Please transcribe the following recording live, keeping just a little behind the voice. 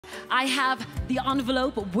I have the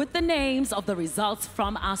envelope with the names of the results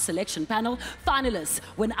from our selection panel. Finalists,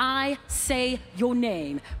 when I say your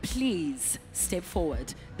name, please step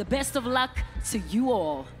forward. The best of luck to you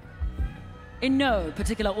all. In no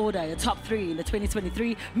particular order, your top 3 in the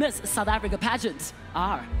 2023 Miss South Africa pageant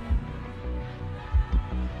are...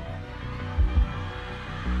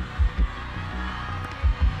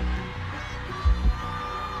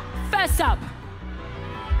 First up,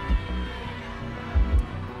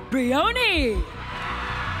 Brioni.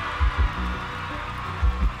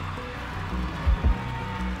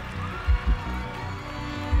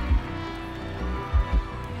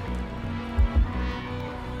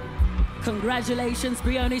 Congratulations,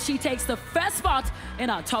 Brioni. She takes the first spot in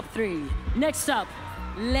our top 3. Next up,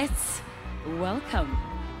 let's welcome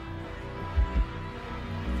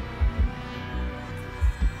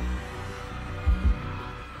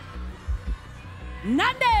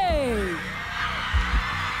Nande.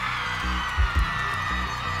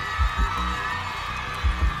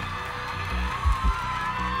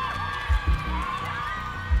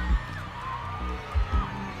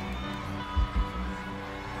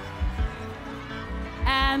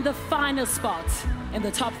 And the final spot in the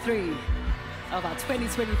top 3 of our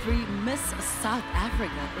 2023 Miss South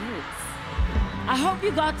Africa is... I hope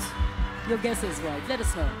you got your guesses right. Let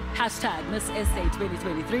us know. Hashtag Miss SA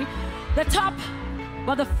 2023. The top,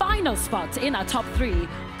 well, the final spot in our top 3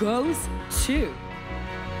 goes to...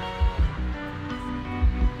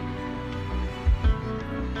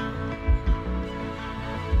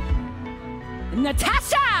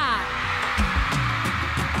 Natasha!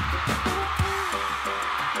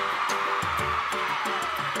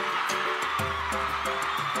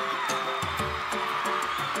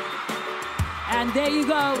 And there you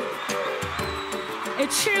go. It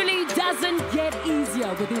truly doesn't get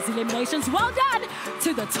easier with these eliminations. Well done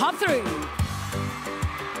to the top 3.